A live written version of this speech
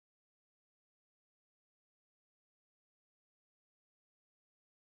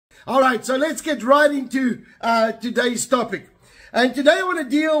All right, so let's get right into today's topic. And today I want to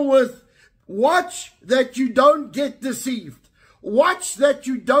deal with watch that you don't get deceived. Watch that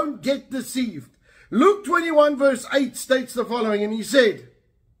you don't get deceived. Luke 21 verse 8 states the following, and he said,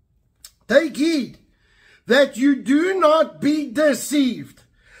 "Take heed that you do not be deceived.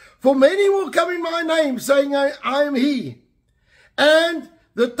 For many will come in my name, saying, I am he. And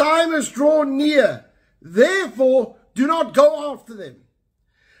the time is drawn near. Therefore, do not go after them."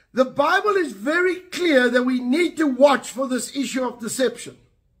 The Bible is very clear that we need to watch for this issue of deception.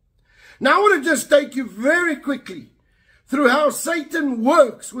 Now, I want to just take you very quickly through how Satan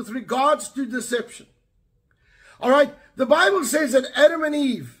works with regards to deception. All right, the Bible says that Adam and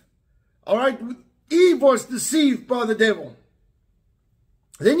Eve, all right, Eve was deceived by the devil.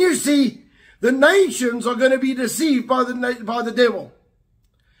 Then you see the nations are going to be deceived by the devil.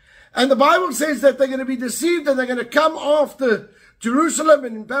 And the Bible says that they're going to be deceived and they're going to come after Jerusalem,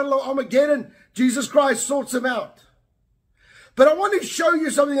 and in Battle of Armageddon, Jesus Christ sorts them out. But I want to show you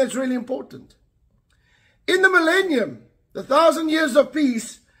something that's really important. In the millennium, the 1,000 years of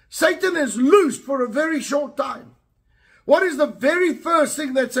peace, Satan is loosed for a very short time. What is the very first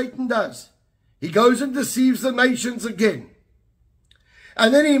thing that Satan does? He goes and deceives the nations again.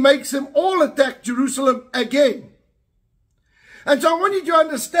 And then he makes them all attack Jerusalem again. And so I want you to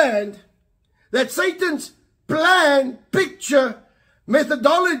understand that Satan's plan, picture,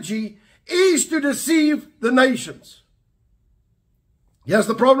 methodology is to deceive the nations. Here's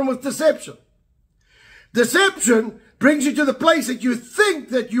the problem with deception. Deception brings you to the place that you think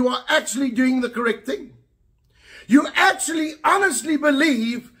that you are actually doing the correct thing. You actually honestly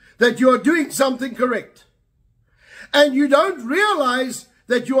believe that you are doing something correct. And you don't realize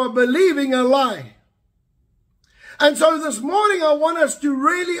that you are believing a lie. And so this morning I want us to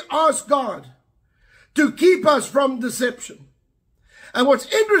really ask God to keep us from deception. And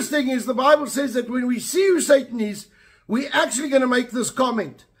what's interesting is the Bible says that when we see who Satan is, we're actually going to make this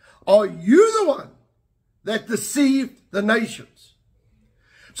comment. Are you the one that deceived the nations?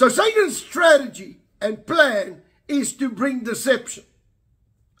 So Satan's strategy and plan is to bring deception.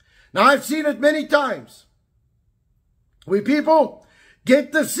 Now I've seen it many times where people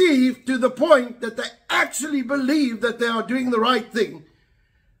get deceived to the point that they actually believe that they are doing the right thing.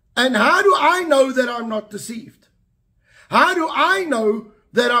 And how do I know that I'm not deceived? How do I know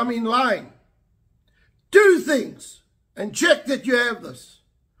that I'm in line? Two things, and check that you have this.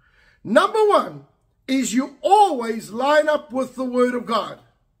 Number one is you always line up with the Word of God.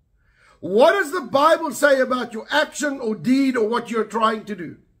 What does the Bible say about your action or deed or what you're trying to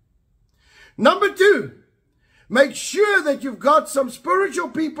do? Number two, make sure that you've got some spiritual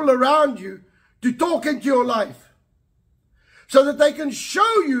people around you to talk into your life, so that they can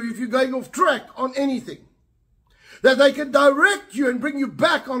show you if you're going off track on anything, that they can direct you and bring you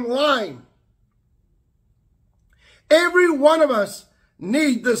back online. Every one of us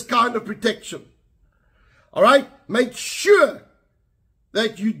need this kind of protection. All right? Make sure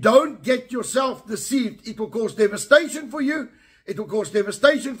that you don't get yourself deceived. It will cause devastation for you. It will cause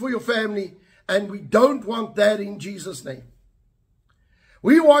devastation for your family. And we don't want that in Jesus' name.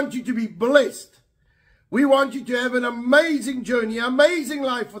 We want you to be blessed. We want you to have an amazing journey, amazing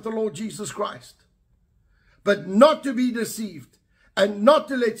life with the Lord Jesus Christ. But not to be deceived and not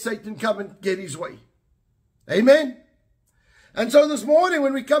to let Satan come and get his way. Amen? And so this morning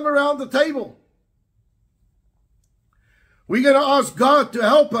when we come around the table, we're going to ask God to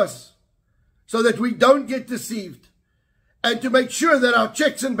help us so that we don't get deceived and to make sure that our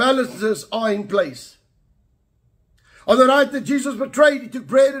checks and balances are in place. On the night that Jesus betrayed, he took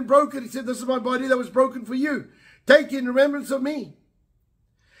bread and broke it. He said, "This is my body that was broken for you. Take it in remembrance of me."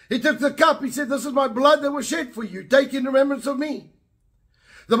 He took the cup. He said, "This is my blood that was shed for you. Take it in remembrance of me."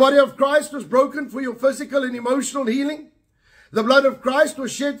 The body of Christ was broken for your physical and emotional healing. The blood of Christ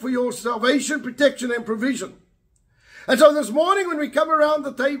was shed for your salvation, protection, and provision. And so this morning when we come around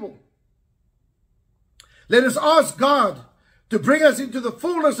the table, let us ask God to bring us into the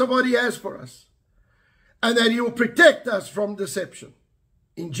fullness of what he has for us, and that he will protect us from deception.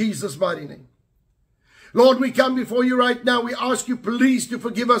 In Jesus' mighty name. Lord, we come before you right now. We ask you please to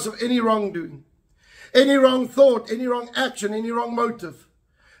forgive us of any wrongdoing, any wrong thought, any wrong action, any wrong motive.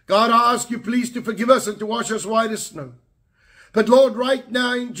 God, I ask you please to forgive us and to wash us white as snow. But Lord, right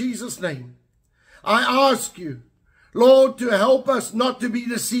now in Jesus' name, I ask you, Lord, to help us not to be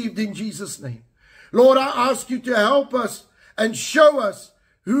deceived in Jesus' name. Lord, I ask you to help us and show us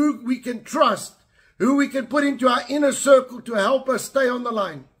who we can trust, who we can put into our inner circle to help us stay on the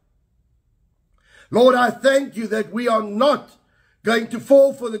line. Lord, I thank you that we are not going to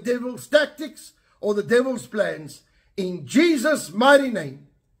fall for the devil's tactics or the devil's plans. In Jesus' mighty name.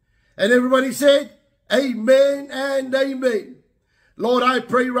 And everybody said, amen and amen. Lord, I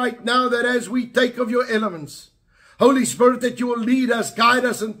pray right now that as we take of your elements, Holy Spirit, that you will lead us, guide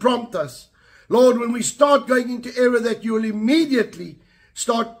us, and prompt us. Lord, when we start going into error, that you will immediately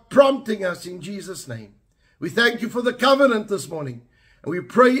start prompting us in Jesus' name. We thank you for the covenant this morning. And we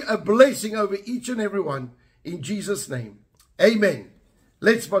pray a blessing over each and every one in Jesus' name. Amen.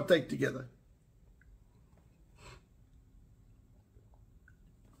 Let's partake together.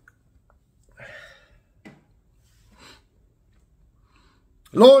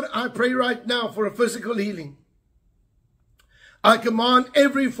 Lord, I pray right now for a physical healing. I command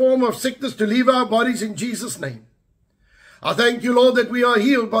every form of sickness to leave our bodies in Jesus' name. I thank you, Lord, that we are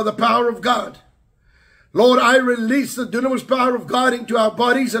healed by the power of God. Lord, I release the dunamis power of God into our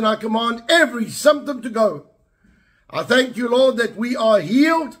bodies, and I command every symptom to go. I thank you, Lord, that we are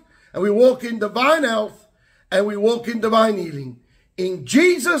healed, and we walk in divine health, and we walk in divine healing. In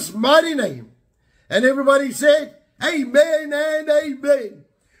Jesus' mighty name. And everybody said, amen and amen.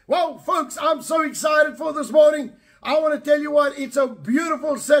 Well, folks, I'm so excited for this morning. I want to tell you what, it's a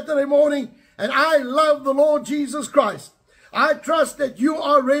beautiful Saturday morning, and I love the Lord Jesus Christ. I trust that you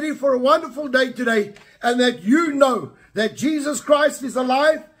are ready for a wonderful day today, and that you know that Jesus Christ is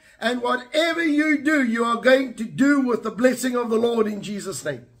alive, and whatever you do, you are going to do with the blessing of the Lord in Jesus'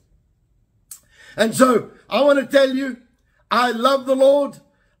 name. And so, I want to tell you, I love the Lord,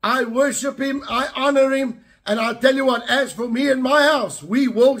 I worship Him, I honor Him, and I'll tell you what, as for me and my house, we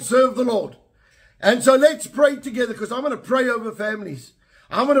will serve the Lord. And so let's pray together, because I'm going to pray over families.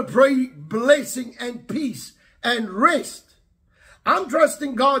 I'm going to pray blessing and peace and rest. I'm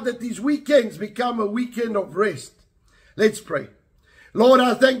trusting God that these weekends become a weekend of rest. Let's pray. Lord,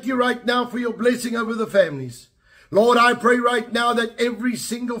 I thank you right now for your blessing over the families. Lord, I pray right now that every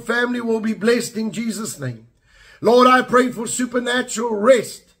single family will be blessed in Jesus' name. Lord, I pray for supernatural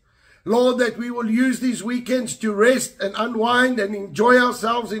rest. Lord, that we will use these weekends to rest and unwind and enjoy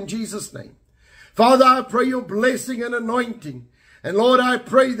ourselves in Jesus' name. Father, I pray your blessing and anointing. And Lord, I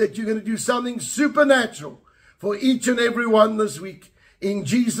pray that you're going to do something supernatural for each and every one this week in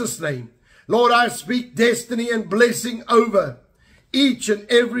Jesus' name. Lord, I speak destiny and blessing over each and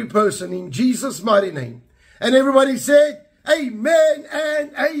every person in Jesus' mighty name. And everybody said, amen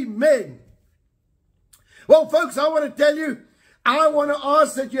and amen. Well, folks, I want to tell you, I want to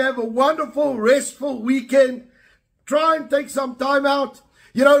ask that you have a wonderful, restful weekend. Try and take some time out.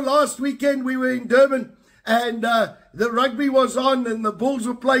 You know, last weekend we were in Durban, and the rugby was on, and the Bulls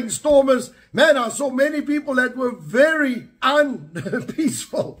were playing Stormers. Man, I saw many people that were very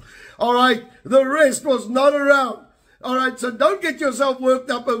unpeaceful. All right, the rest was not around. All right, so don't get yourself worked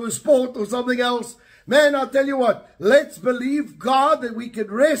up over sport or something else. Man, I'll tell you what, let's believe God that we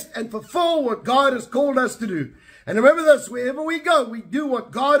can rest and fulfill what God has called us to do. And remember this, wherever we go, we do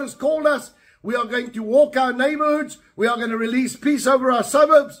what God has called us. We are going to walk our neighborhoods. We are going to release peace over our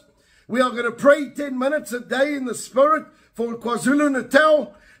suburbs. We are going to pray 10 minutes a day in the Spirit for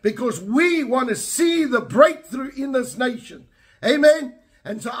KwaZulu-Natal, because we want to see the breakthrough in this nation. Amen.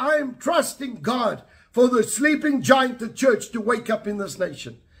 And so I am trusting God for the sleeping giant, the church, to wake up in this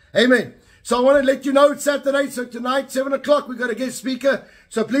nation. Amen. So I want to let you know it's Saturday. So tonight, 7 o'clock, we've got a guest speaker.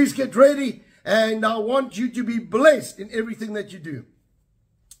 So please get ready. And I want you to be blessed in everything that you do.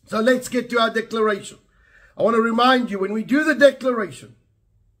 So let's get to our declaration. I want to remind you, when we do the declaration,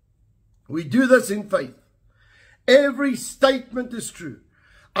 we do this in faith. Every statement is true.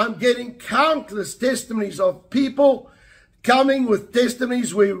 I'm getting countless testimonies of people coming with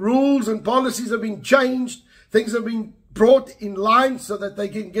testimonies where rules and policies have been changed. Things have been brought in line so that they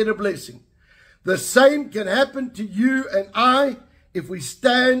can get a blessing. The same can happen to you and I if we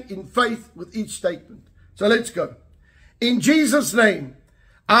stand in faith with each statement. So let's go. In Jesus' name,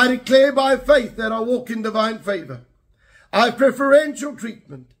 I declare by faith that I walk in divine favor. I have preferential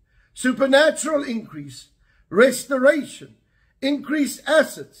treatment, supernatural increase, restoration, increased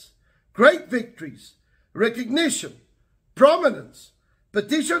assets, great victories, recognition, prominence,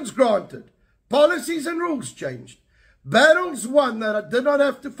 petitions granted, policies and rules changed, battles won that I did not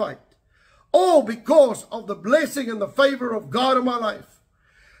have to fight. All because of the blessing and the favor of God in my life.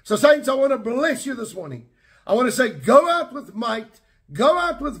 So saints, I want to bless you this morning. I want to say, go out with might, go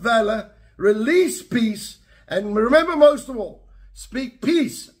out with valor, release peace, and remember most of all, speak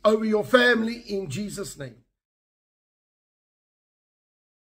peace over your family in Jesus' name.